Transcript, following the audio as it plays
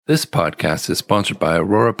This podcast is sponsored by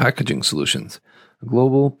Aurora Packaging Solutions, a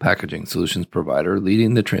global packaging solutions provider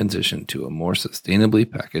leading the transition to a more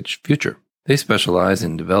sustainably packaged future. They specialize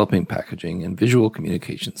in developing packaging and visual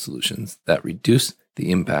communication solutions that reduce the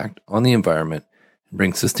impact on the environment and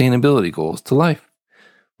bring sustainability goals to life.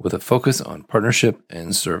 With a focus on partnership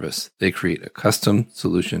and service, they create a custom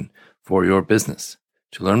solution for your business.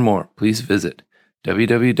 To learn more, please visit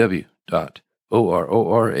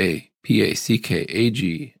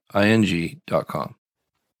www.ororapackaging.com.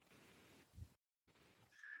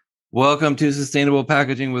 Welcome to Sustainable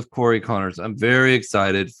Packaging with Corey Connors. I'm very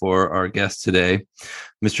excited for our guest today,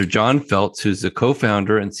 Mr. John Feltz, who's the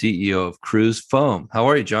co-founder and CEO of Cruz Foam. How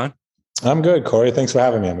are you, John? I'm good, Corey. Thanks for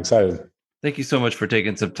having me. I'm excited. Thank you so much for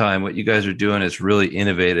taking some time. What you guys are doing is really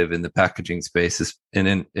innovative in the packaging space,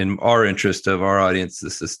 and in our interest of our audience, the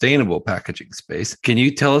sustainable packaging space. Can you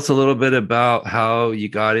tell us a little bit about how you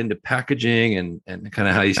got into packaging and kind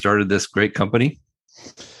of how you started this great company?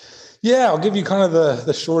 Yeah, I'll give you kind of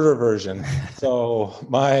the shorter version. So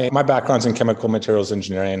my background's in chemical materials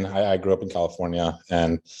engineering. I grew up in California,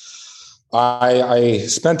 and I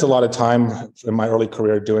spent a lot of time in my early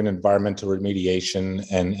career doing environmental remediation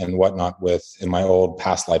and whatnot in my old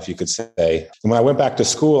past life, you could say. And when I went back to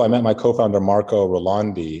school, I met my co-founder, Marco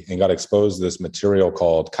Rolandi, and got exposed to this material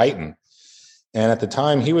called chitin. And at the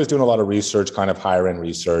time, he was doing a lot of research, kind of higher end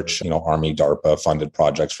research, Army, DARPA funded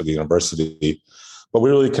projects for the university. But we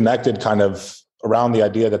really connected kind of around the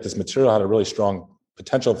idea that this material had a really strong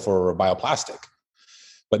potential for bioplastic.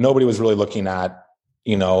 But nobody was really looking at,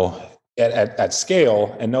 at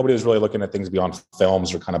scale, and nobody was really looking at things beyond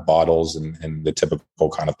films or kind of bottles and the typical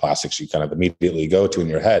kind of plastics you kind of immediately go to in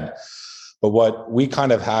your head. But what we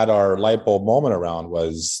kind of had our light bulb moment around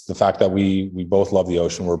was the fact that we both love the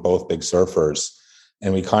ocean. We're both big surfers.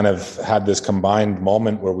 And we kind of had this combined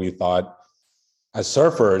moment where we thought, as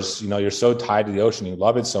surfers, you're so tied to the ocean, you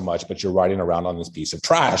love it so much, but you're riding around on this piece of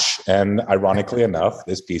trash. And ironically enough,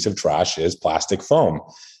 this piece of trash is plastic foam.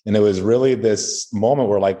 And it was really this moment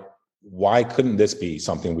where why couldn't this be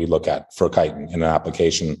something we look at for chitin in an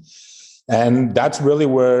application? And that's really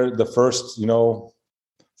where the first,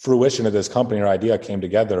 fruition of this company or idea came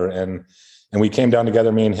together. And we came down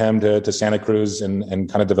together, me and him, to Santa Cruz and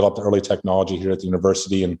kind of developed the early technology here at the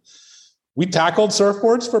university. And we tackled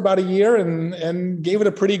surfboards for about a year and gave it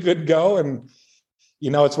a pretty good go. And,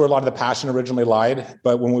 it's where a lot of the passion originally lied.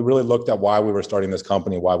 But when we really looked at why we were starting this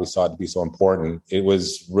company, why we saw it to be so important, it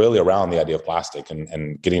was really around the idea of plastic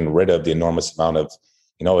and getting rid of the enormous amount of,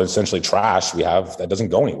 essentially trash we have that doesn't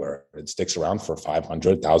go anywhere. It sticks around for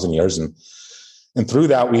 500,000 years. And through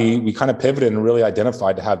that, we kind of pivoted and really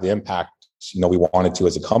identified to have the impact, we wanted to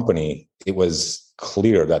as a company. It was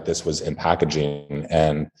clear that this was in packaging.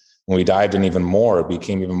 And when we dived in even more, it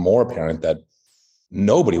became even more apparent that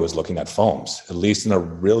nobody was looking at foams, at least in a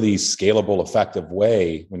really scalable, effective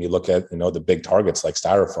way. When you look at, the big targets like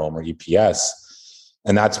styrofoam or EPS.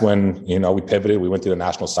 And that's when, we pivoted. We went to the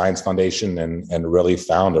National Science Foundation and really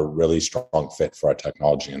found a really strong fit for our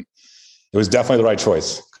technology. And it was definitely the right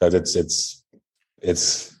choice because it's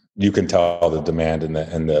you can tell the demand and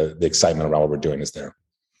the excitement around what we're doing is there.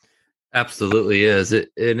 Absolutely is. And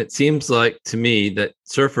it seems like to me that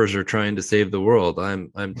surfers are trying to save the world.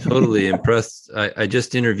 I'm totally impressed. I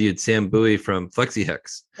just interviewed Sam Bowie from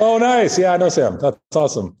FlexiHex. Oh, nice. Yeah, I know Sam. That's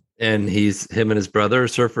awesome. And him and his brother are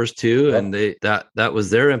surfers too. Yep. And that was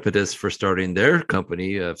their impetus for starting their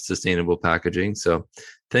company of sustainable packaging. So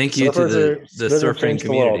thank you to the surfing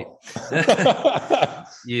community.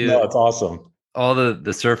 No, it's awesome. All the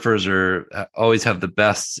surfers always have the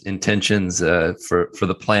best intentions for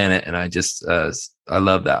the planet, and I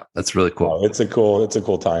love that. That's really cool. Oh, it's a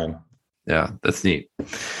cool tie-in. Yeah, that's neat.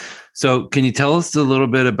 So, can you tell us a little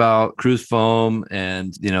bit about Cruz Foam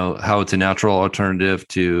and how it's a natural alternative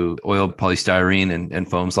to oil polystyrene and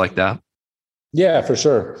foams like that? Yeah, for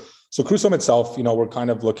sure. So, Cruz Foam itself, we're kind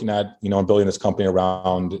of looking at and building this company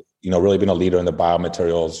around really being a leader in the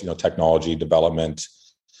biomaterials technology development.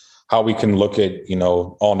 How we can look at,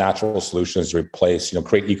 all natural solutions to replace,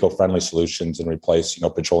 create eco-friendly solutions and replace,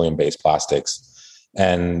 petroleum-based plastics.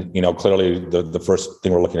 And, clearly the first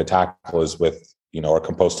thing we're looking to tackle is with, our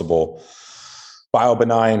compostable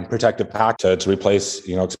biobenign protective pack to replace,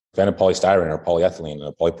 expanded polystyrene or polyethylene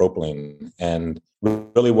or polypropylene. And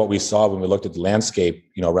really what we saw when we looked at the landscape,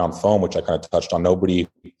 around foam, which I kind of touched on, nobody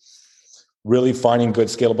really finding good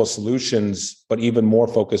scalable solutions, but even more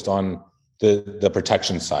focused on the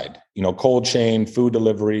protection side, cold chain, food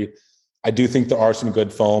delivery. I do think there are some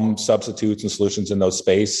good foam substitutes and solutions in those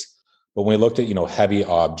space. But when we looked at, heavy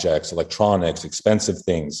objects, electronics, expensive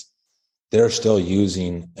things, they're still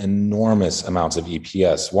using enormous amounts of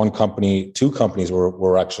EPS. One company, two companies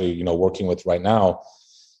we're actually, working with right now,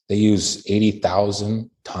 they use 80,000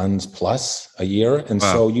 tons plus a year. And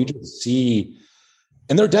Wow. so you just see,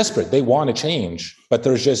 and they're desperate. They want to change, but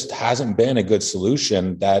there just hasn't been a good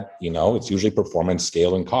solution that, it's usually performance,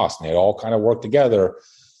 scale, and cost. And they all kind of work together.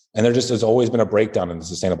 And there just has always been a breakdown in the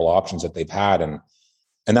sustainable options that they've had.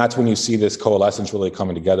 And that's when you see this coalescence really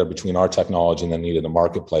coming together between our technology and the need of the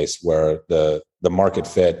marketplace, where the market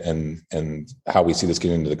fit and how we see this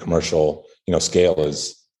getting into the commercial, scale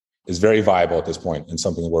is very viable at this point, and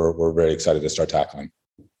something we're very excited to start tackling.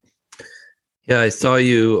 Yeah, I saw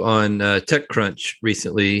you on TechCrunch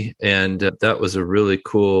recently, and that was a really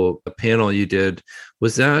cool panel you did.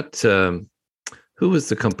 Was that who was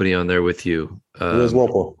the company on there with you? It was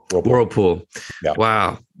Whirlpool. Whirlpool. Yeah.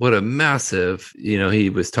 Wow, what a massive! He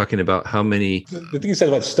was talking about how many. I think he said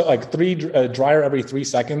about like three dryer every 3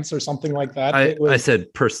 seconds or something like that. I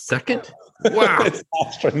said per second. Wow, it's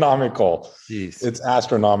astronomical. Jeez. It's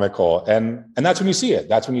astronomical, and that's when you see it.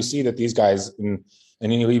 That's when you see that these guys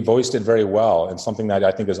and he voiced it very well, and something that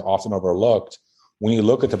I think is often overlooked when you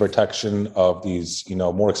look at the protection of these,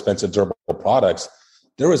 more expensive durable products.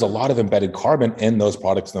 There is a lot of embedded carbon in those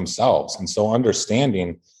products themselves. And so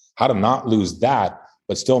understanding how to not lose that,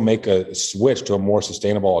 but still make a switch to a more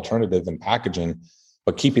sustainable alternative in packaging,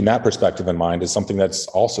 but keeping that perspective in mind is something that's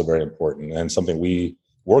also very important, and something we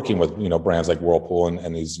working with, brands like Whirlpool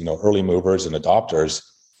and these, early movers and adopters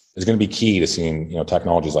is going to be key to seeing,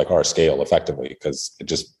 technologies like ours scale effectively, because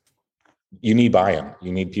you need buy-in.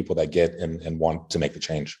 You need people that get and want to make the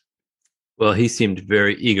change. Well, he seemed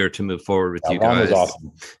very eager to move forward with you Ron guys. was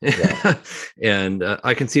awesome. Yeah. And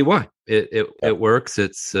I can see why. It works.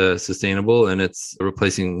 It's sustainable, and it's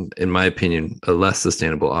replacing, in my opinion, a less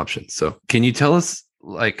sustainable option. So can you tell us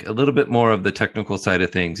like a little bit more of the technical side of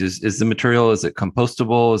things? Is the material, is it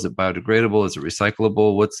compostable? Is it biodegradable? Is it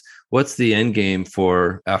recyclable? What's the end game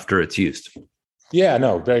for after it's used? Yeah,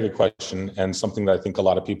 no, very good question. And something that I think a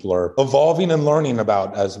lot of people are evolving and learning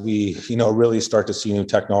about as we, really start to see new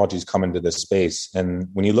technologies come into this space. And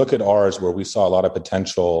when you look at ours, where we saw a lot of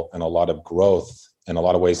potential and a lot of growth and a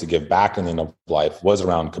lot of ways to give back in the end of life, was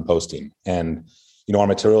around composting. And, our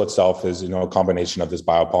material itself is, a combination of this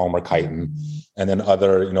biopolymer chitin and then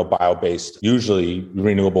other, bio-based, usually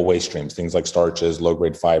renewable waste streams, things like starches,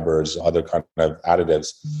 low-grade fibers, other kind of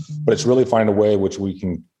additives. But it's really finding a way which we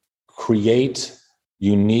can create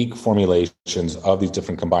unique formulations of these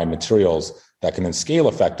different combined materials that can then scale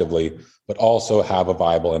effectively, but also have a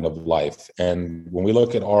viable end of life. And when we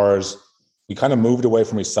look at ours, we kind of moved away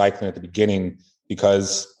from recycling at the beginning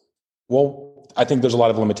because, I think there's a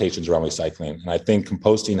lot of limitations around recycling. And I think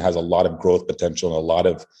composting has a lot of growth potential and a lot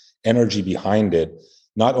of energy behind it,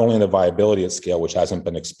 not only in the viability at scale, which hasn't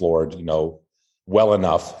been explored, well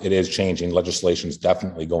enough. It is changing. Legislation is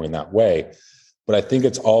definitely going that way. But I think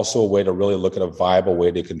it's also a way to really look at a viable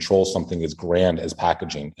way to control something as grand as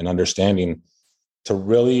packaging, and understanding to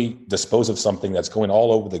really dispose of something that's going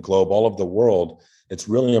all over the globe, all over the world. It's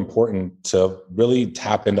really important to really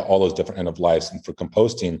tap into all those different end of lives. And for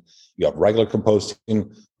composting, you have regular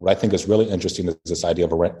composting. What I think is really interesting is this idea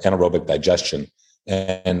of anaerobic digestion,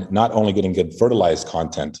 and not only getting good fertilized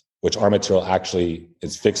content, which our material actually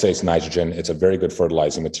fixates nitrogen. It's a very good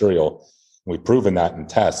fertilizing material. We've proven that in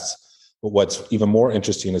tests. But what's even more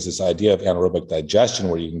interesting is this idea of anaerobic digestion,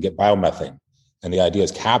 where you can get biomethane. And the idea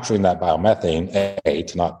is capturing that biomethane,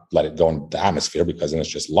 to not let it go into the atmosphere, because then it's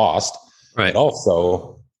just lost. Right. But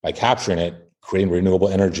also, by capturing it, creating renewable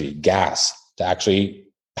energy, gas, to actually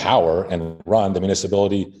power and run the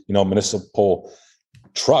municipal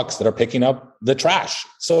trucks that are picking up the trash.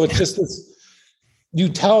 So it's just this, you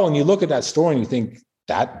look at that story and you think,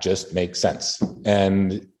 that just makes sense.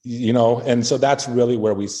 And so that's really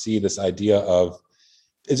where we see this idea of,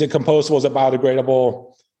 is it compostable? Is it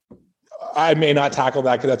biodegradable? I may not tackle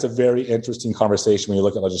that because that's a very interesting conversation when you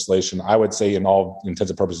look at legislation. I would say in all intents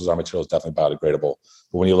and purposes, our material is definitely biodegradable.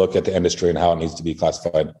 But when you look at the industry and how it needs to be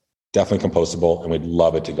classified, definitely compostable, and we'd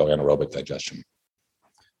love it to go anaerobic digestion.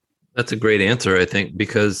 That's a great answer, I think,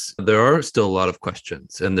 because there are still a lot of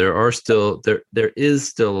questions, and there is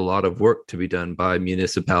still a lot of work to be done by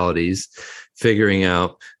municipalities figuring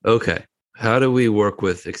out, okay, how do we work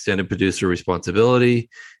with extended producer responsibility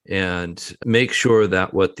and make sure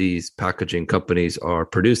that what these packaging companies are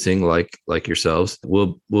producing, like yourselves,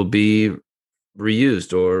 will be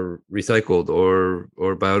reused or recycled or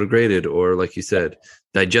biodegraded, or, like you said,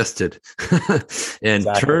 digested and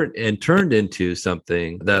turned into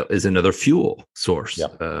something that is another fuel source.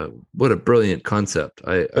 Yeah. What a brilliant concept.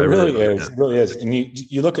 It really is. And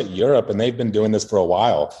you look at Europe, and they've been doing this for a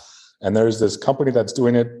while. And there's this company that's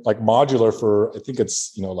doing it like modular for, I think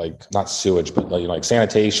it's, like not sewage, but like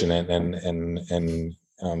sanitation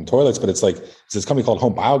and toilets. But it's this company called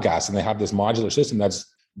Home Biogas, and they have this modular system that's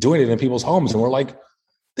doing it in people's homes. And we're like,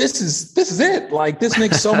 this is it. Like, this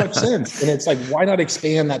makes so much sense. And it's like, why not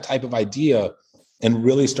expand that type of idea and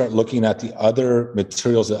really start looking at the other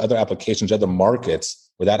materials, the other applications, other markets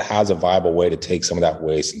where that has a viable way to take some of that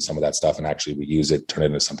waste and some of that stuff and actually reuse it, turn it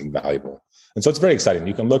into something valuable. And so it's very exciting.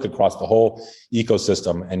 You can look across the whole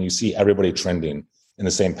ecosystem and you see everybody trending in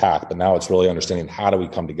the same path. But now it's really understanding, how do we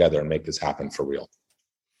come together and make this happen for real?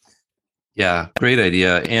 Yeah, great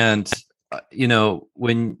idea. And,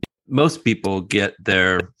 when most people get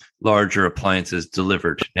their larger appliances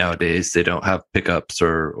delivered nowadays, they don't have pickups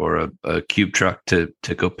or a cube truck to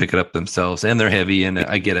go pick it up themselves, and they're heavy, and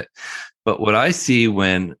I get it. But what I see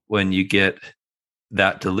when you get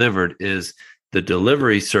that delivered is the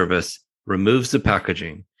delivery service removes the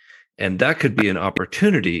packaging, and that could be an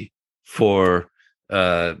opportunity for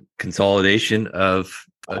consolidation of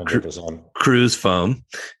Cruz Foam,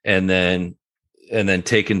 and then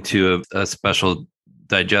taken to a special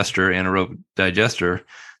anaerobic digester.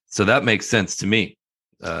 So that makes sense to me.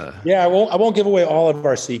 I won't give away all of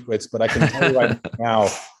our secrets, but I can tell you right now,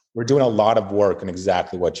 we're doing a lot of work in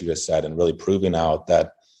exactly what you just said, and really proving out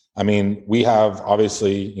that, we have,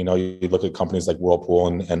 obviously, you look at companies like Whirlpool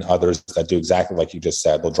and others that do exactly like you just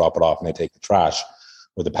said. They'll drop it off and they take the trash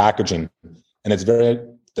with the packaging. And that's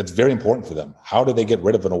very important for them. How do they get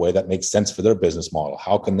rid of it in a way that makes sense for their business model?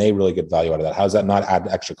 How can they really get value out of that? How does that not add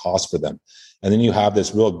extra cost for them? And then you have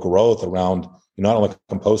this real growth around not only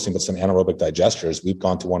composting, but some anaerobic digesters. We've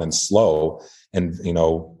gone to one in Slow and,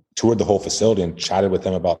 toured the whole facility and chatted with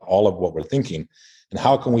them about all of what we're thinking. And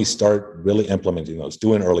how can we start really implementing those,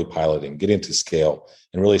 doing early piloting, getting to scale,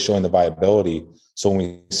 and really showing the viability. So when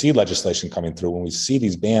we see legislation coming through, when we see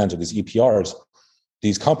these bans or these EPRs,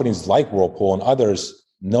 these companies like Whirlpool and others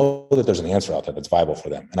know that there's an answer out there that's viable for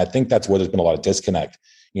them. And I think that's where there's been a lot of disconnect.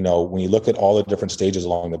 When you look at all the different stages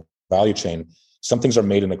along the value chain, some things are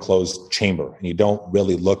made in a closed chamber, and you don't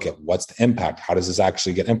really look at what's the impact. How does this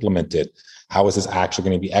actually get implemented? How is this actually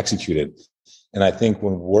going to be executed? And I think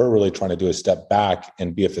when we're really trying to do a step back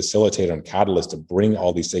and be a facilitator and catalyst to bring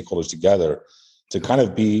all these stakeholders together to kind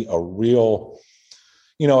of be a real,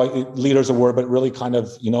 leader's a word, but really kind of,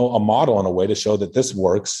 a model in a way to show that this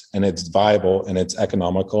works and it's viable and it's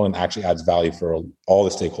economical and actually adds value for all the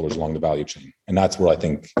stakeholders along the value chain. And that's what I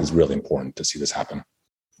think is really important to see this happen.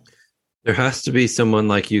 There has to be someone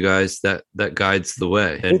like you guys that guides the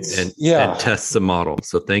way and tests the model.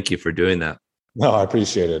 So thank you for doing that. No, I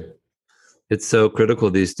appreciate it. It's so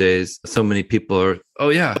critical these days. So many people are,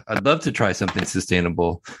 I'd love to try something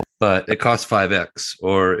sustainable, but it costs 5x,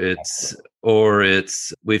 or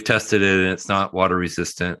we've tested it and it's not water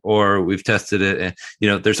resistant, or we've tested it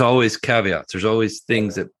and, there's always caveats. There's always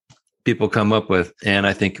things that people come up with. And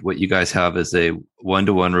I think what you guys have is a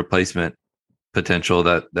one-to-one replacement potential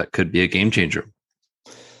that could be a game changer.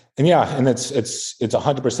 And and it's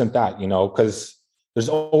 100% that, because there's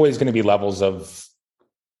always going to be levels of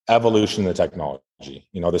evolution in the technology.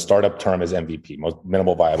 The startup term is MVP, most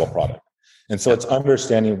minimal viable product. And so it's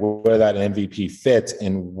understanding where that MVP fits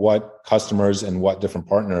and what customers and what different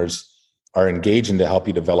partners are engaging to help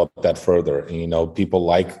you develop that further. And, people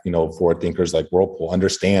like, forward thinkers like Whirlpool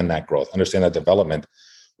understand that growth, understand that development.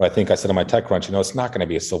 But I think I said in my TechCrunch, it's not going to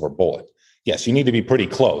be a silver bullet. Yes, you need to be pretty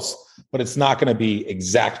close, but it's not going to be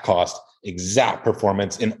exact cost, exact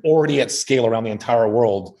performance, and already at scale around the entire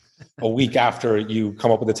world a week after you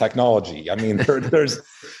come up with the technology.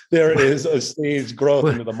 There is a staged growth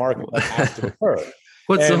into the market that has to occur.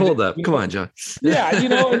 What's the holdup? Come on, John.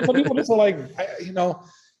 And some people just are like,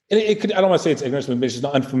 it could, I don't want to say it's ignorance, but it's just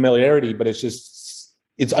unfamiliarity, but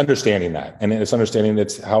it's understanding that. And it's understanding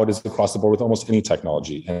it's how it is across the board with almost any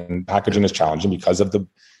technology. And packaging is challenging because of the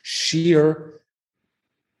sheer,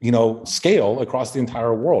 scale across the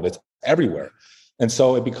entire world. It's everywhere. And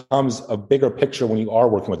so it becomes a bigger picture when you are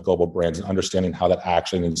working with global brands and understanding how that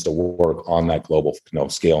actually needs to work on that global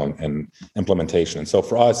scale and implementation. And so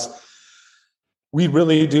for us, we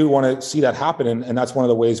really do want to see that happen. And that's one of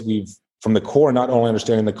the ways we've, from the core, not only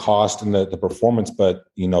understanding the cost and the performance, but,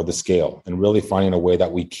 the scale, and really finding a way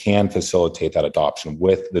that we can facilitate that adoption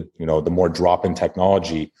with the more drop-in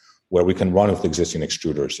technology where we can run with existing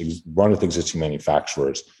extruders, run with existing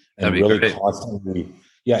manufacturers, and really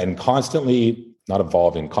constantly not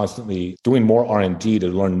evolving, constantly doing more R&D to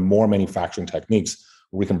learn more manufacturing techniques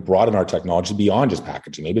where we can broaden our technology beyond just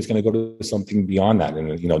packaging. Maybe it's going to go to something beyond that in,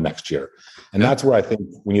 next year. And that's where I think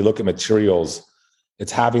when you look at materials,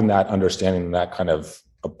 it's having that understanding and that kind of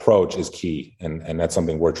approach is key. And that's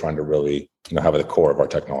something we're trying to really, have at the core of our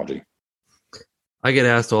technology. I get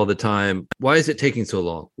asked all the time, why is it taking so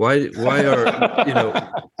long? Why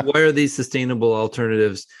are these sustainable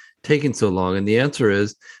alternatives taking so long? And the answer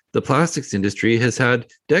is the plastics industry has had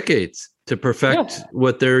decades to perfect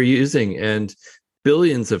what they're using, and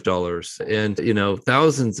billions of dollars, and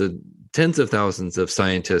tens of thousands of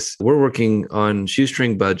scientists. We're working on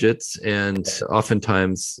shoestring budgets and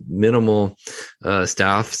oftentimes minimal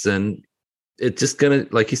staffs, and it's just gonna,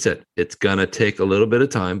 like you said, it's gonna take a little bit of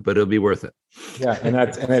time, but it'll be worth it. Yeah, and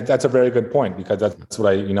that's a very good point, because that's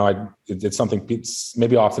what it's something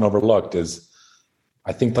maybe often overlooked is,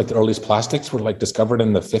 I think like the earliest plastics were like discovered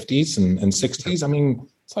in the 50s and 60s. I mean,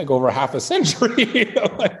 it's like over half a century.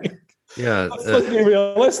 Let's be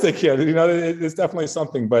realistic here. It's definitely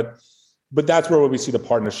something, but that's where we see the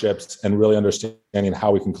partnerships and really understanding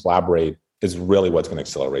how we can collaborate is really what's going to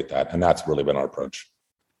accelerate that. And that's really been our approach.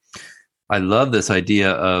 I love this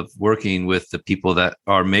idea of working with the people that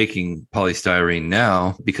are making polystyrene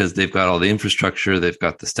now, because they've got all the infrastructure, they've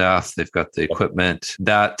got the staff, they've got the equipment.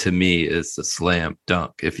 That to me is a slam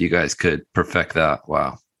dunk. If you guys could perfect that,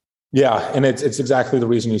 wow. Yeah, and it's exactly the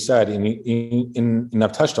reason you said, and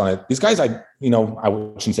I've touched on it. These guys, I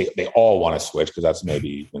shouldn't say they all want to switch, because that's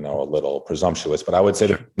maybe a little presumptuous, but I would say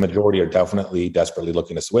the majority are definitely desperately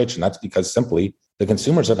looking to switch, and that's because simply the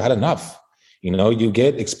consumers have had enough. You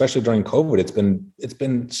get, especially during COVID, it's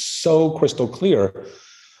been so crystal clear.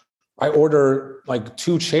 I order like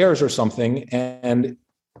 2 chairs or something, and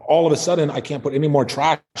all of a sudden I can't put any more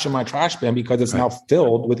trash in my trash bin because it's now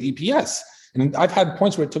filled with EPS. And I've had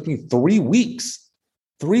points where it took me 3 weeks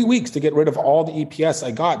to get rid of all the EPS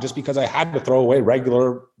I got, just because I had to throw away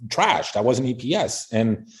regular trash that wasn't EPS.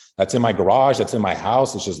 And that's in my garage, that's in my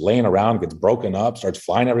house. It's just laying around, gets broken up, starts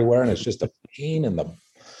flying everywhere. And it's just a pain in the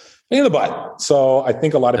butt. So I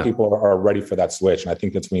think a lot of people are ready for that switch. And I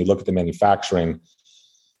think that's when you look at the manufacturing,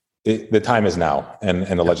 the time is now, and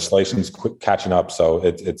the legislation is catching up. So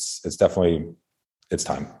it's definitely, it's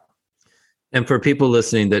time. And for people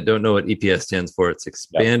listening that don't know what EPS stands for, it's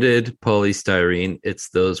expanded polystyrene. It's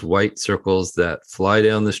those white circles that fly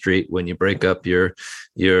down the street when you break up your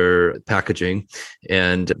packaging,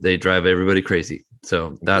 and they drive everybody crazy.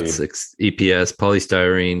 So that's EPS,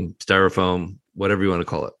 polystyrene, styrofoam, whatever you want to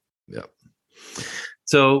call it. Yeah.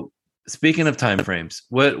 So speaking of timeframes,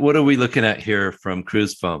 what are we looking at here from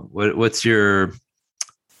Cruz Foam? What's your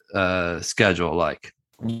schedule like?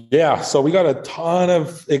 Yeah, so we got a ton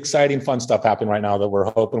of exciting, fun stuff happening right now that we're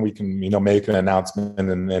hoping we can, make an announcement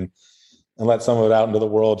and let some of it out into the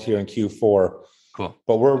world here in Q4. Cool.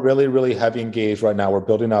 But we're really, really heavy engaged right now. We're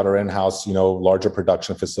building out our in-house, larger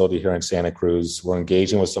production facility here in Santa Cruz. We're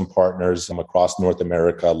engaging with some partners across North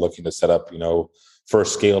America, looking to set up,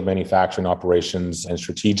 first scaled manufacturing operations and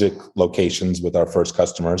strategic locations with our first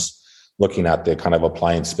customers, looking at the kind of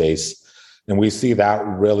appliance space. And we see that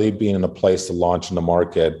really being in a place to launch in the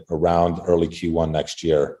market around early Q1 next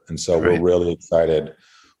year. And so we're really excited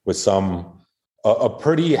with a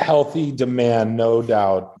pretty healthy demand, no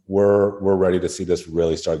doubt. We're ready to see this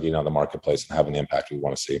really start getting on the marketplace and having the impact we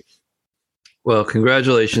want to see. Well,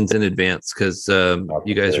 congratulations in advance, because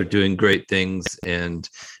you guys are doing great things, and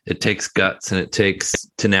it takes guts, and it takes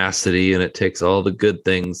tenacity, and it takes all the good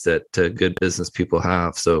things that good business people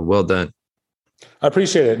have. So well done. I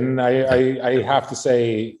appreciate it. And I have to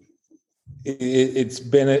say, it's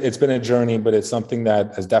been a journey, but it's something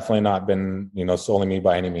that has definitely not been, solely me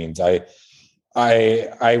by any means. I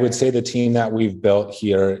would say the team that we've built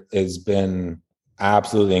here has been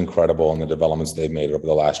absolutely incredible in the developments they've made over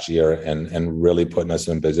the last year, and really putting us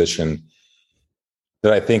in a position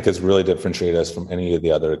that I think has really differentiated us from any of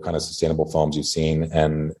the other kind of sustainable foams you've seen.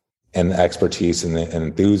 And the expertise and the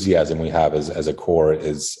enthusiasm we have as a core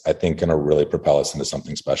is, I think, going to really propel us into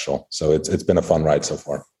something special. So it's been a fun ride so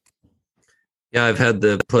far. Yeah, I've had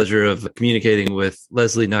the pleasure of communicating with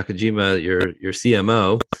Leslie Nakajima, your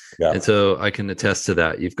CMO. Yeah. And so I can attest to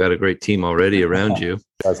that. You've got a great team already around you.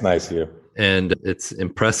 That's nice of you. And it's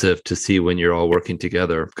impressive to see when you're all working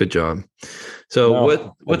together. Good job.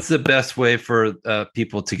 So what's the best way for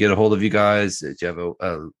people to get a hold of you guys? Do you have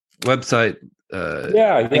a website?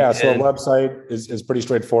 Yeah. So our website is pretty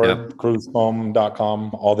straightforward.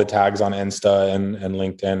 cruzfoam.com. All the tags on Insta and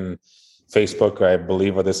LinkedIn, Facebook, I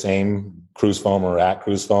believe, are the same. Cruz Foam or at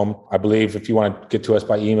Cruz Foam. I believe if you want to get to us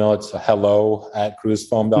by email, it's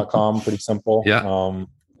hello@cruzfoam.com. Pretty simple.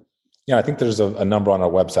 I think there's a number on our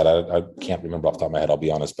website. I can't remember off the top of my head, I'll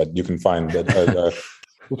be honest, but you can find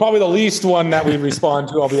probably the least one that we respond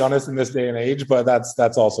to, I'll be honest, in this day and age, but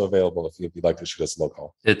that's also available if you'd like to shoot us a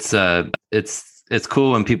local. It's it's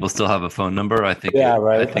cool when people still have a phone number. I think Yeah,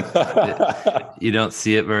 right. you don't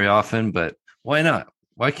see it very often, but why not?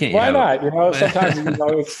 Why can't you Why have not? Sometimes,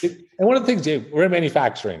 it? and one of the things, Jay, we're in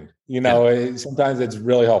manufacturing, sometimes it's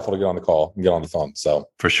really helpful to get on the call and get on the phone. So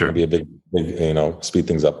For sure. it'll be a big, speed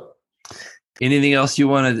things up. Anything else you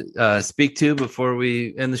want to speak to before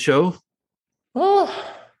we end the show? Oh,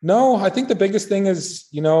 no, I think the biggest thing is,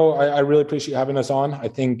 I really appreciate having us on. I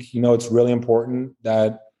think, it's really important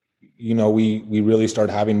that, we really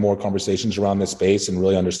start having more conversations around this space and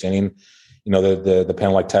really understanding, the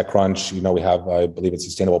panel like TechCrunch, we have, I believe it's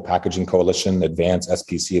Sustainable Packaging Coalition,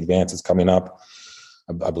 SPC Advance is coming up.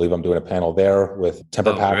 I believe I'm doing a panel there with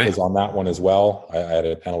TemperPak is on that one as well. I had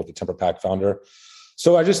a panel with the TemperPak founder.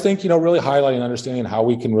 So I just think, really highlighting and understanding how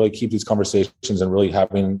we can really keep these conversations and really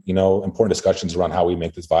having, important discussions around how we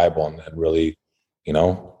make this viable and really,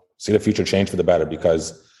 see the future change for the better,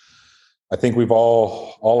 because I think we've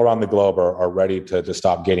all around the globe are ready to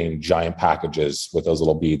stop getting giant packages with those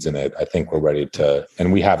little beads in it. I think we're ready to,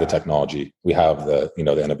 and we have the technology, we have the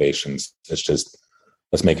innovations. It's just,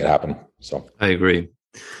 let's make it happen. So I agree.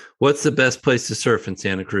 What's the best place to surf in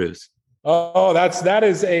Santa Cruz? Oh, that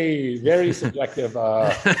is a very subjective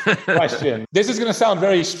question. This is going to sound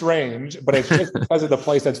very strange, but it's just because of the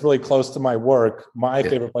place that's really close to my work. My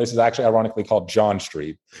favorite place is actually ironically called John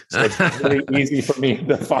Street. So it's really easy for me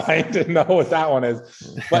to find and know what that one is.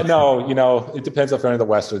 But no, it depends if you're on the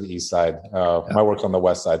west or the east side. My work's on the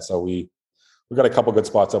west side. So we've got a couple good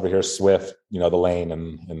spots over here. Swift, the Lane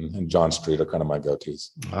and John Street are kind of my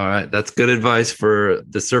go-tos. All right. That's good advice for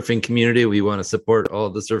the surfing community. We want to support all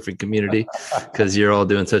the surfing community because you're all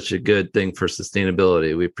doing such a good thing for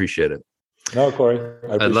sustainability. We appreciate it. No, Corey.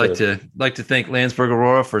 I'd like to thank Landsberg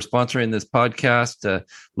Aurora for sponsoring this podcast.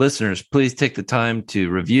 Listeners, please take the time to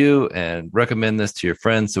review and recommend this to your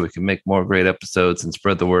friends so we can make more great episodes and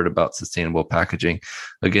spread the word about sustainable packaging.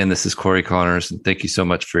 Again, this is Corey Connors, and thank you so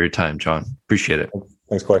much for your time, John. Appreciate it.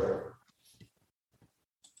 Thanks, Corey.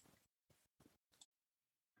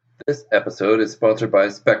 This episode is sponsored by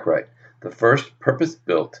SpecRite, the first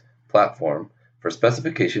purpose-built platform for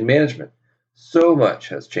specification management. So much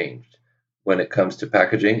has changed when it comes to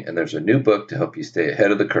packaging, and there's a new book to help you stay ahead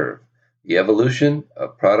of the curve, The Evolution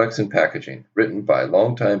of Products and Packaging, written by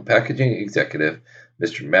longtime packaging executive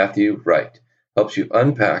Mr. Matthew Wright, helps you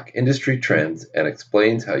unpack industry trends and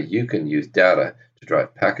explains how you can use data to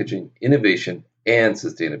drive packaging, innovation, and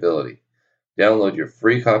sustainability. Download your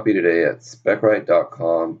free copy today at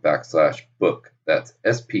specRite.com/book. That's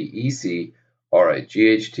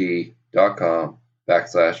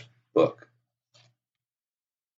SPECRIGHT.com/book.